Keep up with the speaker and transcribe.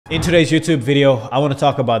In today's YouTube video, I want to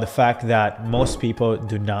talk about the fact that most people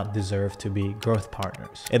do not deserve to be growth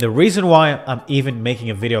partners. And the reason why I'm even making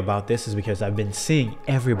a video about this is because I've been seeing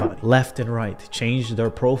everybody left and right change their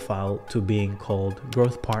profile to being called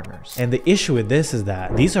growth partners. And the issue with this is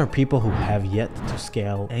that these are people who have yet to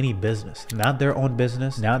scale any business, not their own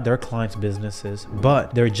business, not their clients' businesses,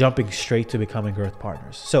 but they're jumping straight to becoming growth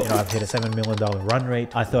partners. So, I've hit a $7 million run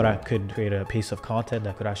rate. I thought I could create a piece of content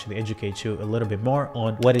that could actually educate you a little bit more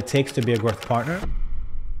on what it takes to be a growth partner.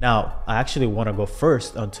 Now, I actually want to go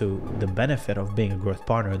first onto the benefit of being a growth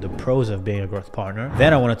partner, the pros of being a growth partner.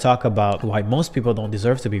 Then I want to talk about why most people don't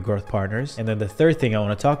deserve to be growth partners. And then the third thing I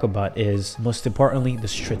want to talk about is, most importantly, the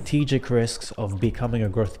strategic risks of becoming a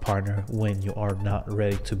growth partner when you are not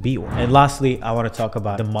ready to be one. And lastly, I want to talk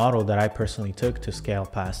about the model that I personally took to scale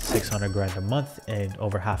past 600 grand a month and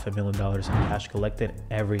over $500,000 in cash collected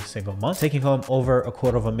every single month, taking home over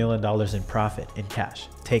 $250,000 in profit in cash,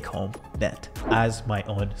 take home net as my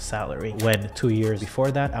own salary, when 2 years before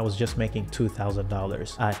that I was just making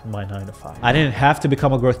 $2,000 at my 9 to 5. I didn't have to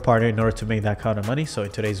become a growth partner in order to make that kind of money. So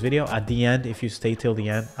in today's video, at the end, if you stay till the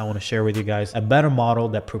end, I want to share with you guys a better model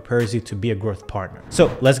that prepares you to be a growth partner.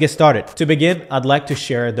 So let's get started. To begin, I'd like to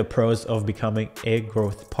share the pros of becoming a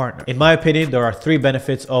growth partner. In my opinion, there are 3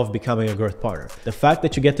 benefits of becoming a growth partner. The fact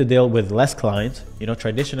that you get to deal with less clients.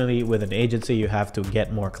 Traditionally with an agency, you have to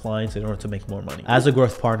get more clients in order to make more money. As a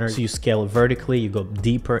growth partner, so you scale vertically, you go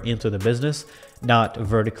deeper into the business, not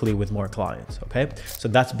vertically with more clients. Okay, so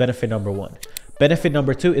that's benefit number 1. Benefit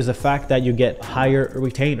number 2 is the fact that you get higher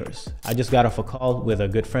retainers. I just got off a call with a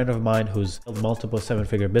good friend of mine who's built multiple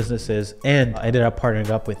 7-figure businesses, and I ended up partnering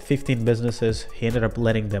up with 15 businesses. He ended up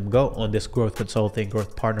letting them go on this growth consulting,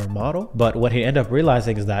 growth partner model. But what he ended up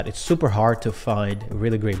realizing is that it's super hard to find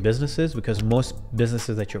really great businesses, because most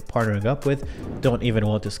businesses that you're partnering up with don't even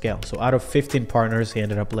want to scale. So out of 15 partners, he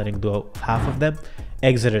ended up letting go half of them,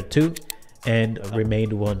 exited 2, and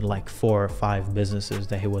remained one like 4 or 5 businesses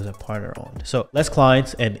that he was a partner on. So less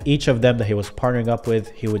clients, and each of them that he was partnering up with,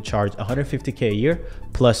 he would charge $150K a year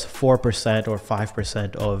plus 4% or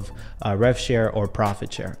 5% of rev share or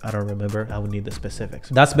profit share. I don't remember. I would need the specifics.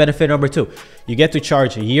 That's benefit number 2. You get to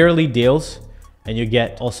charge yearly deals, and you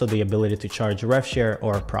get also the ability to charge rev share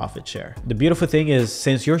or profit share. The beautiful thing is,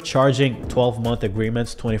 since you're charging 12-month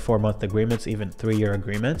agreements, 24-month agreements, even 3-year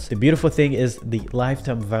agreements, the beautiful thing is the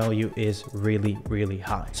lifetime value is really, really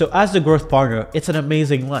high. So as a growth partner, it's an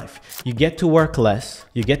amazing life. You get to work less,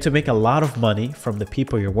 you get to make a lot of money from the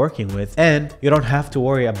people you're working with, and you don't have to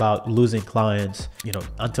worry about losing clients,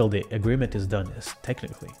 until the agreement is done,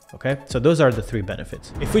 technically. Okay, so those are the 3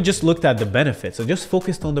 benefits. If we just looked at the benefits and just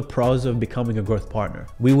focused on the pros of becoming a growth partner,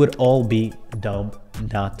 we would all be dumb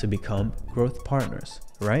not to become growth partners,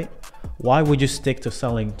 right? Why would you stick to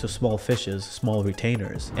selling to small fishes, small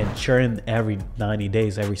retainers, and churn every 90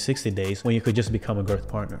 days, every 60 days, when you could just become a growth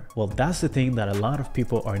partner? Well, that's the thing that a lot of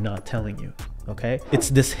people are not telling you. Okay, it's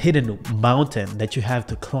this hidden mountain that you have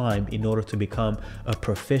to climb in order to become a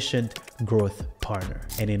proficient growth partner.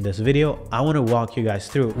 And in this video, I want to walk you guys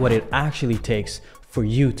through what it actually takes for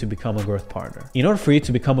you to become a growth partner. In order for you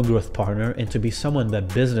to become a growth partner and to be someone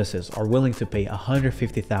that businesses are willing to pay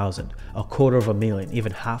 $150,000, $250,000,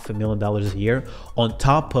 even $500,000 a year on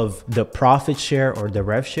top of the profit share or the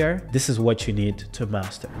rev share, this is what you need to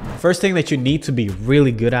master. First thing that you need to be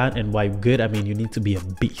really good at, and by good I mean you need to be a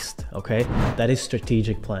beast, okay? That is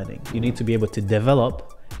strategic planning. You need to be able to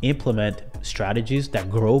develop, implement strategies that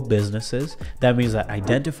grow businesses. That means that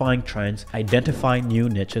identifying trends, identifying new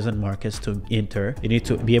niches and markets to enter. You need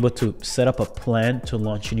to be able to set up a plan to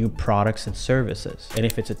launch new products and services. And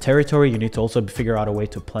if it's a territory, you need to also figure out a way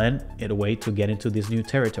to plan a way to get into these new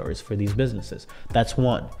territories for these businesses. That's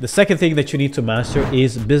one. The second thing that you need to master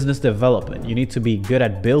is business development. You need to be good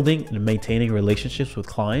at building and maintaining relationships with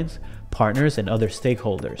clients, partners, and other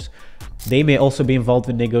stakeholders. They may also be involved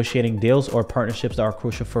in negotiating deals or partnerships that are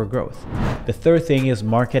crucial for growth. The third thing is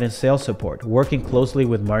market and sales support, working closely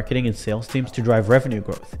with marketing and sales teams to drive revenue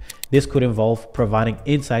growth. This could involve providing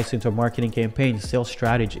insights into marketing campaigns, sales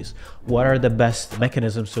strategies. What are the best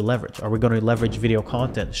mechanisms to leverage? Are we going to leverage video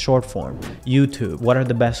content, short form, YouTube? What are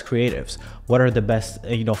the best creatives? What are the best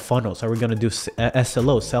funnels? Are we going to do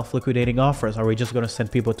SLO, self-liquidating offers? Are we just going to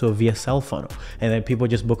send people to a VSL funnel and then people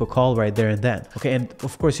just book a call right there and then? Okay, and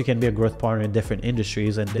of course you can be a growth partner in different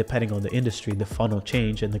industries, and depending on the industry, the funnel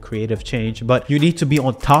change and the creative change, but you need to be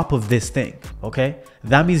on top of this thing. Okay,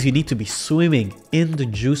 that means you need to be swimming in the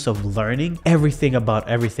juice of learning everything about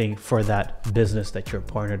everything for that business that you're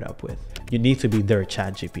partnered up with. You need to be their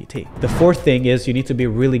ChatGPT. The fourth thing is you need to be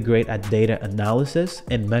really great at data analysis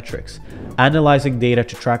and metrics, analyzing data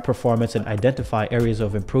to track performance and identify areas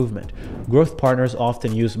of improvement. Growth partners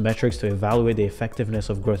often use metrics to evaluate the effectiveness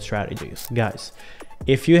of growth strategies. Guys,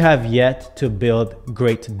 if you have yet to build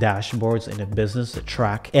great dashboards in a business that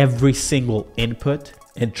track every single input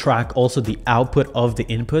and track also the output of the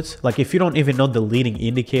inputs, like if you don't even know the leading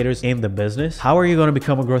indicators in the business, how are you going to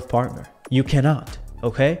become a growth partner? You cannot.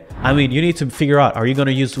 Okay, I mean, you need to figure out, are you going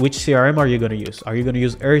to use, which CRM are you going to use? Are you going to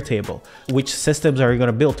use Airtable? Which systems are you going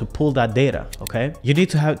to build to pull that data? Okay, you need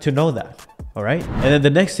to have to know that. All right. And then the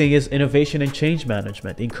next thing is innovation and change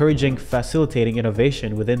management, facilitating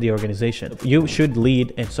innovation within the organization. You should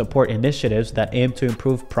lead and support initiatives that aim to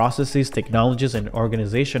improve processes, technologies, and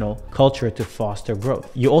organizational culture to foster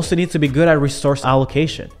growth. You also need to be good at resource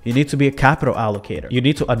allocation. You need to be a capital allocator. You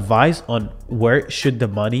need to advise on where should the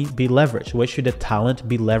money be leveraged? Where should the talent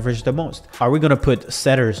be leveraged the most? Are we going to put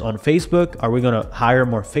setters on Facebook? Are we going to hire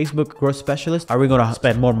more Facebook growth specialists? Are we going to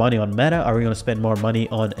spend more money on Meta? Are we going to spend more money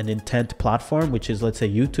on an intent platform, which is, let's say,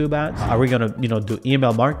 YouTube ads? Are we going to, do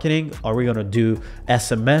email marketing? Are we going to do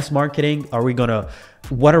SMS marketing?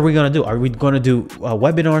 What are we going to do? Are we going to do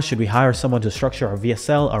webinars? Should we hire someone to structure our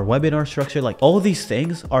VSL, our webinar structure? Like, all these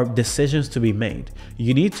things are decisions to be made.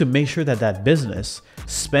 You need to make sure that that business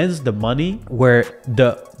spends the money where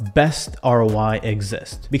the best ROI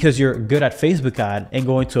exists, because you're good at Facebook ad and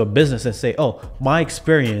going to a business and say, oh, my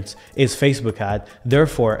experience is Facebook ad.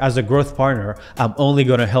 Therefore, as a growth partner, I'm only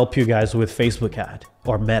going to help you guys with Facebook ad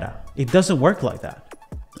or Meta. It doesn't work like that.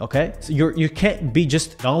 Okay, so you can't be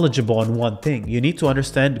just knowledgeable on one thing. You need to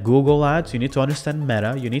understand Google ads, you need to understand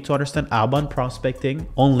Meta, you need to understand outbound prospecting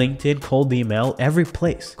on LinkedIn, cold email, every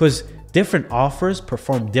place, because different offers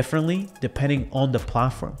perform differently depending on the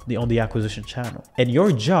platform, on the acquisition channel. And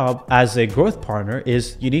your job as a growth partner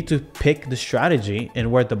is you need to pick the strategy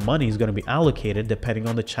and where the money is going to be allocated depending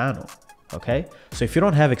on the channel. Okay, so if you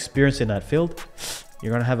don't have experience in that field, you're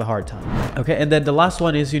going to have a hard time. Okay, and then the last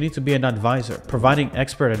one is you need to be an advisor, providing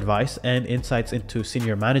expert advice and insights into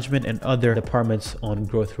senior management and other departments on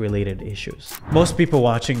growth related issues. Most people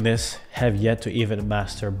watching this have yet to even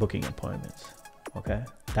master booking appointments. Okay,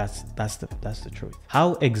 that's the truth.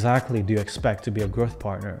 How exactly do you expect to be a growth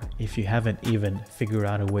partner if you haven't even figured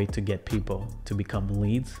out a way to get people to become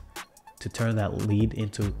leads, to turn that lead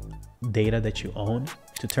into data that you own,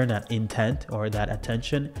 to turn that intent or that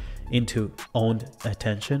attention into owned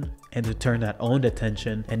attention, and to turn that owned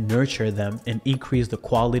attention and nurture them and increase the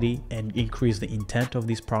quality and increase the intent of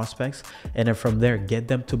these prospects, and then from there get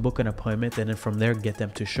them to book an appointment, and then from there get them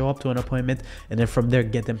to show up to an appointment, and then from there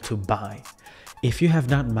get them to buy. If you have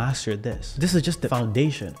not mastered this is just the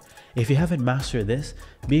foundation. If you haven't mastered this,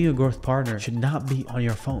 being a growth partner should not be on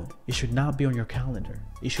your phone. It should not be on your calendar.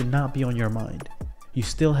 It should not be on your mind. You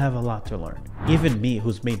still have a lot to learn. Even me,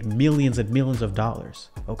 who's made millions and millions of dollars,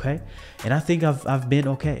 okay? And I think I've been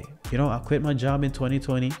okay. I quit my job in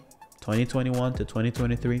 2020, 2021 to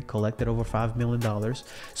 2023, collected over $5 million.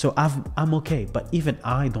 So I'm okay, but even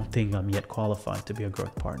I don't think I'm yet qualified to be a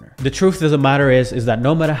growth partner. The truth of the matter is that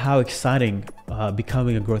no matter how exciting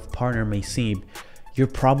becoming a growth partner may seem, you're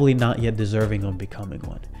probably not yet deserving of becoming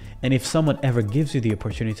one. And if someone ever gives you the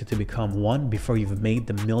opportunity to become one before you've made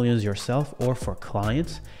the millions yourself or for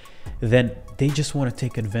clients, then they just want to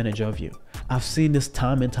take advantage of you. I've seen this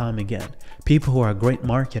time and time again. People who are great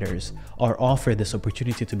marketers are offered this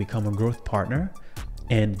opportunity to become a growth partner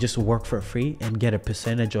and just work for free and get a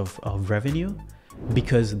percentage of revenue,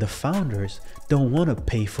 because the founders don't want to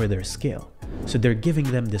pay for their skill. So they're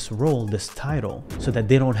giving them this role, this title, so that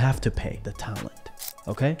they don't have to pay the talent.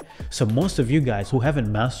 Okay, so most of you guys who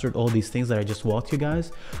haven't mastered all these things that I just walked you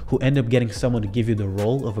guys, who end up getting someone to give you the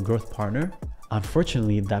role of a growth partner,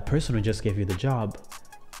 unfortunately that person who just gave you the job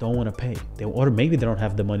don't want to pay. Or maybe they don't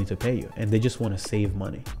have the money to pay you, and they just want to save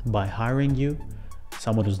money by hiring you,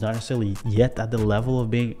 someone who's not necessarily yet at the level of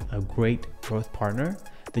being a great growth partner.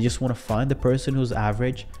 They just want to find the person who's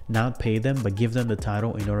average, not pay them, but give them the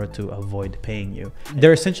title in order to avoid paying you.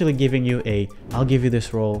 They're essentially giving you I'll give you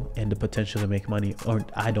this role and the potential to make money, or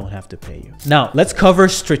I don't have to pay you. Now, let's cover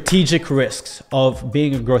strategic risks of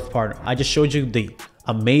being a growth partner. I just showed you the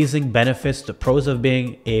amazing benefits, the pros of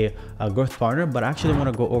being a growth partner, but I actually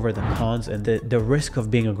want to go over the cons and the risk of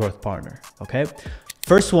being a growth partner. Okay.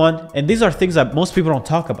 First one, and these are things that most people don't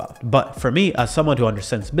talk about, but for me, as someone who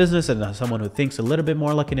understands business and as someone who thinks a little bit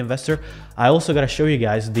more like an investor, I also got to show you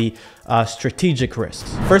guys the strategic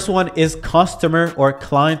risks. First one is customer or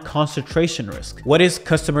client concentration risk. What is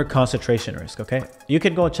customer concentration risk? Okay, you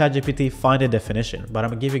can go on ChatGPT, find a definition, but I'm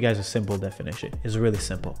gonna give you guys a simple definition. It's really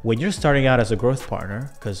simple. When you're starting out as a growth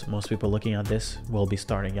partner, because most people looking at this will be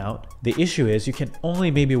starting out, the issue is you can only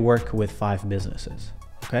maybe work with 5 businesses.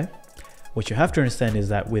 Okay. What you have to understand is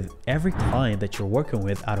that with every client that you're working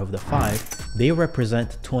with out of the 5, they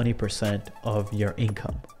represent 20% of your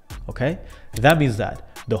income, okay? That means that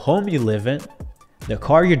the home you live in, the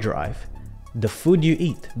car you drive, the food you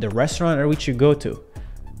eat, the restaurant at which you go to,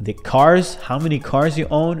 the cars, how many cars you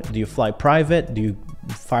own, do you fly private, do you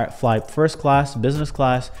fly first class, business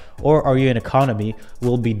class, or are you in economy,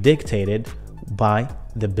 will be dictated by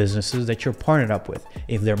the businesses that you're partnered up with.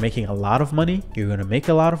 If they're making a lot of money, you're going to make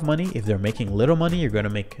a lot of money. If they're making little money, you're going to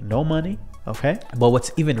make no money. Okay. But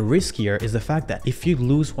what's even riskier is the fact that if you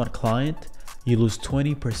lose one client, you lose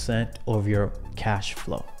 20% of your cash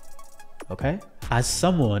flow. Okay. As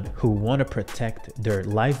someone who want to protect their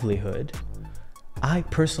livelihood, I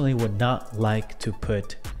personally would not like to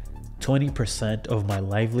put 20% of my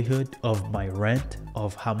livelihood, of my rent,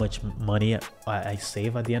 of how much money I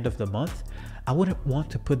save at the end of the month. I wouldn't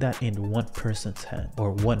want to put that in one person's hand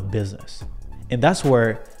or one business. And that's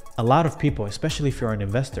where a lot of people, especially if you're an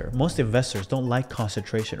investor, most investors don't like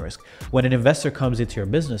concentration risk. When an investor comes into your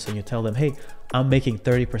business and you tell them, hey, I'm making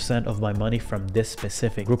 30% of my money from this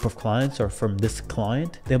specific group of clients or from this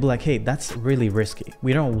client, they'll be like, hey, that's really risky.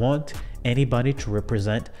 We don't want anybody to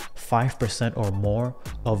represent 5% or more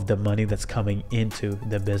of the money that's coming into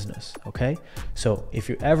the business. Okay. So if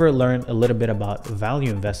you ever learn a little bit about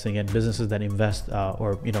value investing and businesses that invest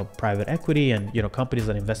or, private equity and, companies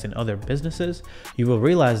that invest in other businesses, you will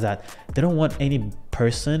realize that they don't want any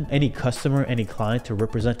person, any customer, any client to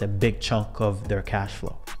represent a big chunk of their cash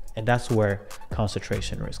flow. And that's where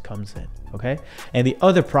concentration risk comes in, okay? And the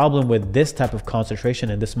other problem with this type of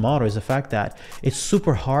concentration in this model is the fact that it's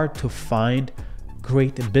super hard to find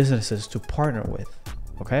great businesses to partner with,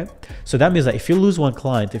 okay? So that means that if you lose one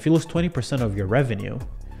client, if you lose 20% of your revenue,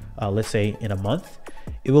 let's say in a month,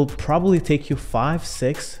 it will probably take you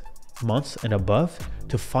 5-6 months and above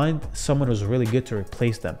to find someone who's really good to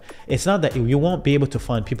replace them. It's not that you won't be able to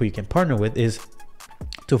find people you can partner with, is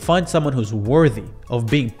to find someone who's worthy of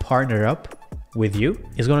being partnered up with you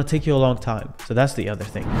is going to take you a long time. So that's the other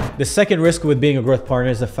thing. The second risk with being a growth partner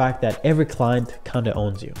is the fact that every client kind of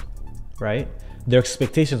owns you, right? Their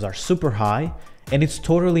expectations are super high, and it's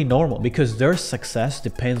totally normal because their success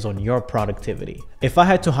depends on your productivity. If I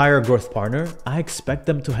had to hire a growth partner, I expect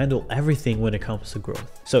them to handle everything when it comes to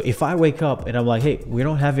growth. So if I wake up and I'm like, hey, we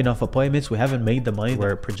don't have enough appointments, we haven't made the money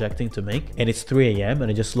we're projecting to make, and it's 3 a.m.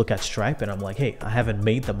 and I just look at Stripe and I'm like, hey, I haven't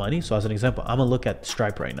made the money. So as an example, I'm gonna look at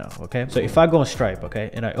Stripe right now, okay? So if I go on Stripe, okay,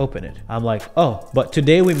 and I open it, I'm like, oh, but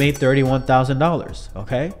today we made $31,000,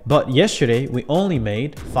 okay? But yesterday we only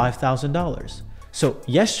made $5,000. So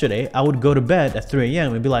yesterday I would go to bed at 3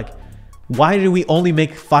 a.m. and be like, why did we only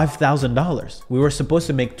make $5,000? We were supposed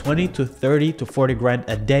to make 20 to 30 to 40 grand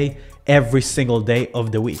a day, every single day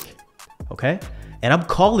of the week. Okay. And I'm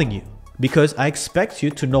calling you because I expect you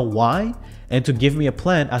to know why and to give me a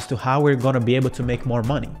plan as to how we're going to be able to make more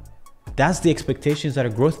money. That's the expectations that a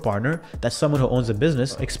growth partner, that someone who owns a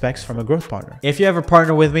business expects from a growth partner. If you ever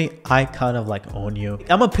partner with me, I kind of like own you.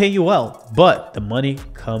 I'm gonna pay you well, but the money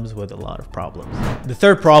comes with a lot of problems. The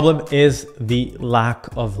third problem is the lack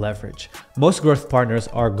of leverage. Most growth partners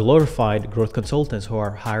are glorified growth consultants who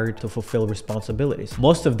are hired to fulfill responsibilities.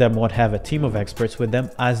 Most of them won't have a team of experts with them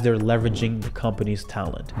as they're leveraging the company's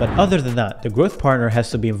talent. But other than that, the growth partner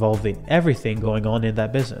has to be involved in everything going on in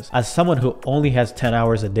that business. As someone who only has 10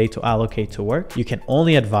 hours a day to allocate to work, you can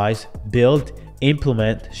only advise, build,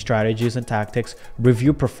 implement strategies and tactics,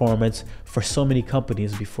 review performance for so many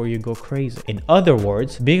companies before you go crazy. In other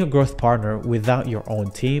words, being a growth partner without your own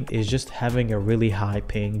team is just having a really high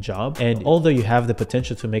paying job. And although you have the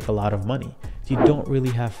potential to make a lot of money, you don't really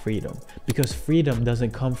have freedom, because freedom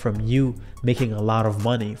doesn't come from you making a lot of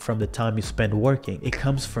money from the time you spend working. It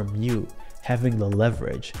comes from you having the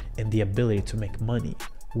leverage and the ability to make money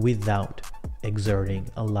without exerting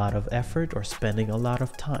a lot of effort or spending a lot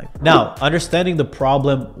of time. Now, understanding the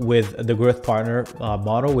problem with the growth partner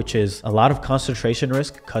model, which is a lot of concentration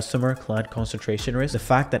risk, customer client concentration risk, the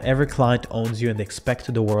fact that every client owns you and they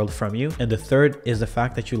expect the world from you. And the third is the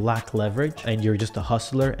fact that you lack leverage and you're just a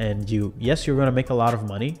hustler, and yes, you're going to make a lot of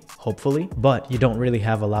money, hopefully, but you don't really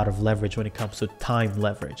have a lot of leverage when it comes to time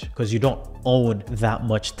leverage because you don't own that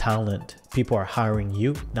much talent. People are hiring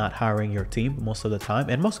you, not hiring your team most of the time.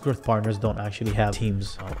 And most growth partners don't actually have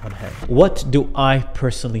teams on hand. What do I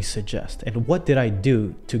personally suggest? And what did I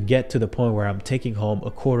do to get to the point where I'm taking home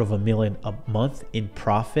 $250,000 a month in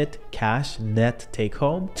profit, cash, net take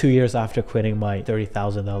home 2 years after quitting my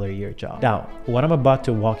 $30,000 a year job? Now, what I'm about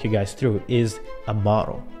to walk you guys through is a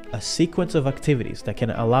model, a sequence of activities that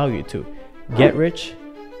can allow you to get rich,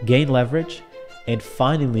 gain leverage, and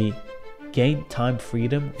finally gain time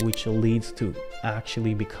freedom, which leads to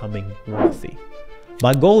actually becoming wealthy.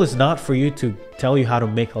 My goal is not for you to tell you how to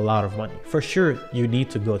make a lot of money. For sure, you need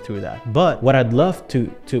to go through that. But what I'd love to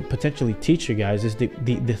potentially teach you guys is the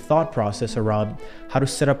thought process around how to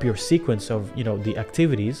set up your sequence of, the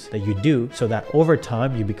activities that you do so that over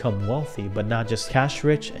time you become wealthy, but not just cash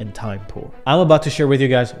rich and time poor. I'm about to share with you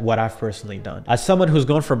guys what I've personally done. As someone who's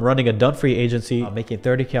gone from running a done-for-you agency, making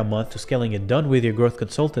 $30K a month, to scaling a done with your growth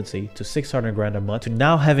consultancy to $600,000 a month, to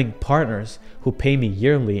now having partners who pay me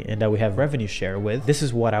yearly and that we have revenue share with, this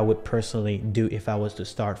is what I would personally do if I was to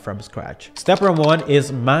start from scratch. Step number one is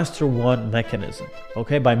master one mechanism.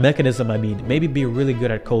 Okay, by mechanism, I mean maybe be really good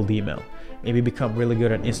at cold email. Maybe become really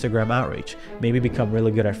good at Instagram outreach. Maybe become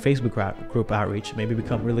really good at Facebook group outreach. Maybe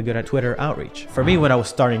become really good at Twitter outreach. For me, when I was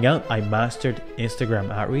starting out, I mastered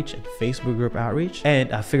Instagram outreach and Facebook group outreach.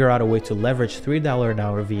 And I figured out a way to leverage $3 an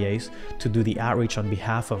hour VAs to do the outreach on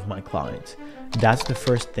behalf of my clients. That's the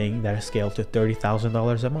first thing that I scaled to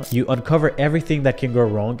 $30,000 a month. You uncover everything that can go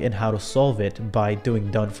wrong and how to solve it by doing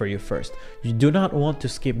done for you first. You do not want to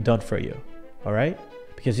skip done for you, all right?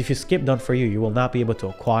 Because if you skip done for you, you will not be able to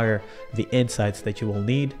acquire the insights that you will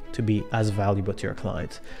need to be as valuable to your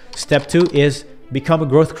clients. Step two is become a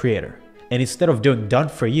growth creator. And instead of doing done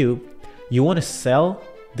for you, you want to sell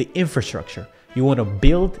the infrastructure. You want to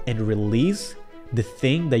build and release the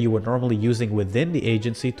thing that you were normally using within the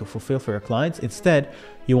agency to fulfill for your clients. Instead,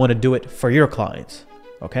 you want to do it for your clients,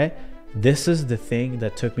 okay? This is the thing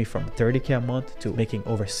that took me from $30K a month to making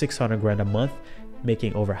over $600,000 a month,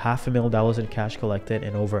 making over $500,000 in cash collected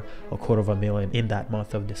and over $250,000 in that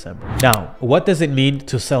month of December. Now, what does it mean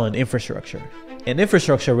to sell an infrastructure? An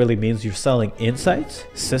infrastructure really means you're selling insights,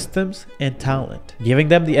 systems, and talent, giving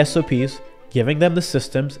them the SOPs, giving them the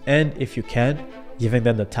systems, and if you can, giving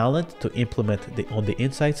them the talent to implement on the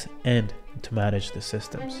insights and to manage the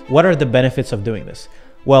systems. What are the benefits of doing this?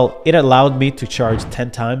 Well, it allowed me to charge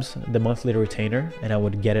 10 times the monthly retainer, and I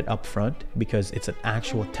would get it up front because it's an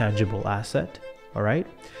actual tangible asset, all right?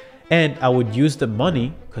 And I would use the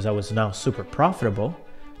money, because I was now super profitable,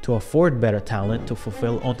 to afford better talent to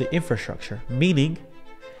fulfill on the infrastructure, meaning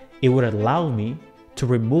it would allow me to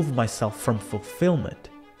remove myself from fulfillment.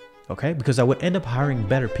 Okay, because I would end up hiring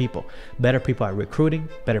better people at recruiting,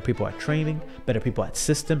 better people at training, better people at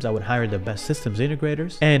systems. I would hire the best systems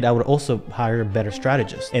integrators, and I would also hire better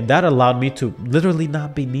strategists. And that allowed me to literally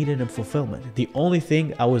not be needed in fulfillment. The only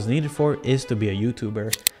thing I was needed for is to be a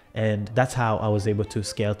YouTuber. And that's how I was able to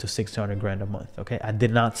scale to $600,000 a month. Okay, I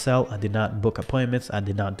did not sell, I did not book appointments, I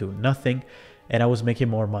did not do nothing, and I was making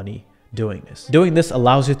more money doing this. Doing this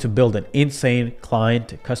allows you to build an insane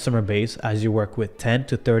customer base as you work with 10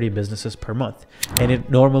 to 30 businesses per month. And it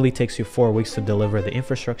normally takes you 4 weeks to deliver the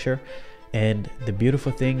infrastructure. And the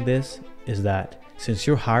beautiful thing is that since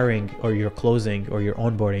you're hiring or you're closing or you're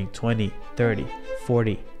onboarding 20, 30,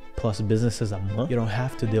 40 plus businesses a month, you don't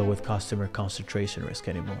have to deal with customer concentration risk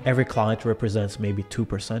anymore. Every client represents maybe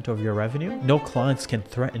 2% of your revenue. No clients can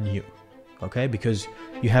threaten you, okay? Because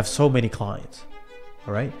you have so many clients.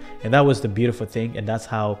 All right. And that was the beautiful thing. And that's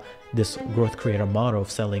how this growth creator model of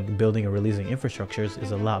selling, building, and releasing infrastructures is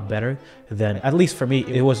a lot better than, at least for me,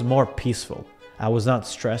 it was more peaceful. I was not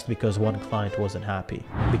stressed because one client wasn't happy,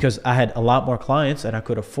 because I had a lot more clients and I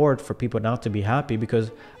could afford for people not to be happy because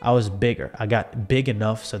I was bigger. I got big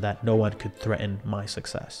enough so that no one could threaten my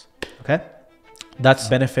success. Okay. That's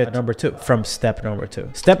benefit number 2 from step number 2.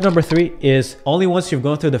 Step number 3 is only once you've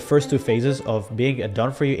gone through the first 2 phases of being a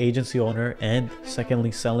done-for-you agency owner and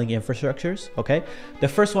secondly selling infrastructures, okay? The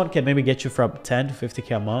first one can maybe get you from 10 to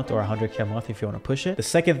 50K a month or 100K a month if you want to push it. The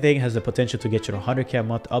second thing has the potential to get you to 100K a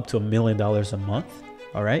month up to $1 million a month,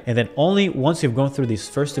 all right? And then only once you've gone through these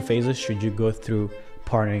first 2 phases should you go through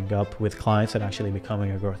partnering up with clients and actually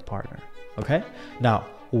becoming a growth partner, okay? Now,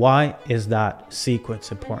 why is that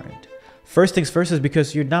sequence important? First things first is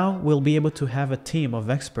because you now will be able to have a team of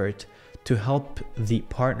experts to help the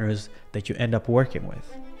partners that you end up working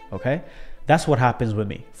with. Okay, that's what happens with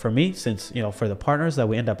me. For me, since for the partners that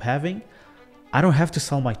we end up having, I don't have to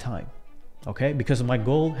sell my time. Okay, because my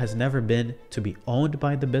goal has never been to be owned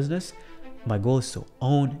by the business. My goal is to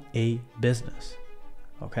own a business.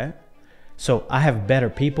 Okay, so I have better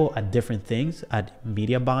people at different things, at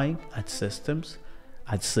media buying, at systems,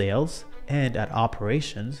 at sales, and at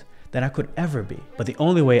operations than I could ever be. But the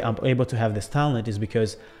only way I'm able to have this talent is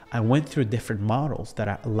because I went through different models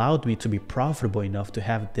that allowed me to be profitable enough to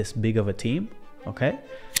have this big of a team. Okay,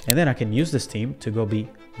 and then I can use this team to go be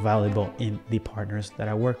valuable in the partners that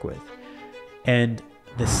I work with. And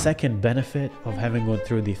the second benefit of having gone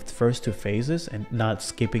through the first two phases and not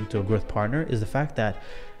skipping to a growth partner is the fact that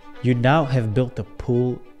you now have built a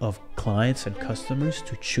pool of clients and customers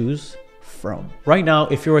to choose from. Right now,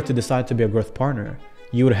 if you were to decide to be a growth partner,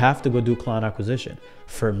 you would have to go do client acquisition.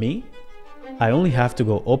 For me, I only have to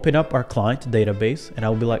go open up our client database and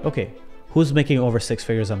I'll be like, okay, who's making over 6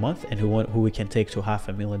 figures a month and who we can take to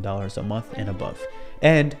 $500,000 a month and above.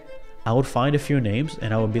 And I would find a few names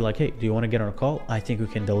and I would be like, hey, do you want to get on a call? I think we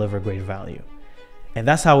can deliver great value. And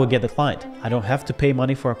that's how we get the client. I don't have to pay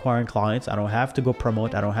money for acquiring clients. I don't have to go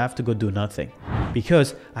promote. I don't have to go do nothing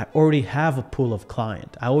because I already have a pool of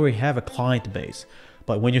client. I already have a client base.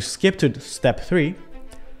 But when you skip to step 3,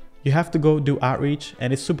 you have to go do outreach,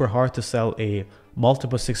 and it's super hard to sell a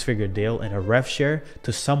multiple 6-figure deal and a rev share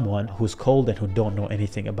to someone who's cold and who don't know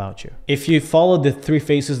anything about you. If you follow the 3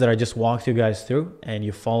 phases that I just walked you guys through and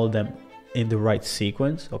you follow them in the right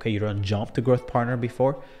sequence, okay, you don't jump to growth partner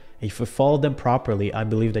before. If you follow them properly, I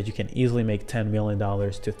believe that you can easily make $10 million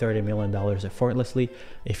to $30 million effortlessly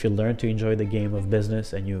if you learn to enjoy the game of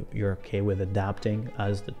business and you're okay with adapting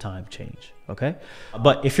as the time change, okay?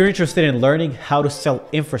 But if you're interested in learning how to sell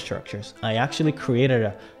infrastructures, I actually created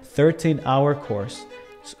a 13-hour course.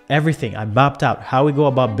 So everything, I mapped out how we go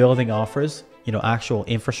about building offers, actual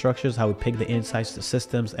infrastructures, how we pick the insights, the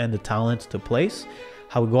systems, and the talent to place,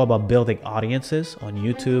 how we go about building audiences on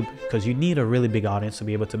YouTube, because you need a really big audience to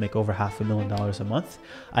be able to make over $500,000 a month.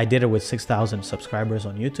 I did it with 6,000 subscribers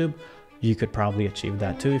on YouTube. You could probably achieve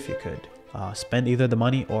that too if you could spend either the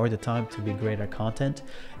money or the time to be great at content.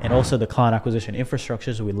 And also the client acquisition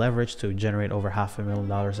infrastructures we leverage to generate over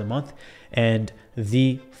 $500,000 a month, and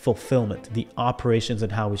the fulfillment, the operations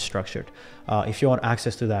and how it's structured. If you want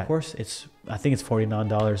access to that course, I think it's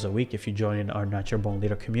 $49 a week. If you join in our Natural Born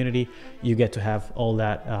Leader community, you get to have all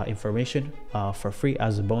that information for free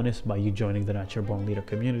as a bonus by you joining the Natural Born Leader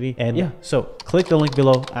community. And yeah, so click the link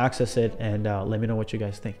below, access it, and let me know what you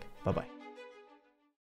guys think. Bye-bye.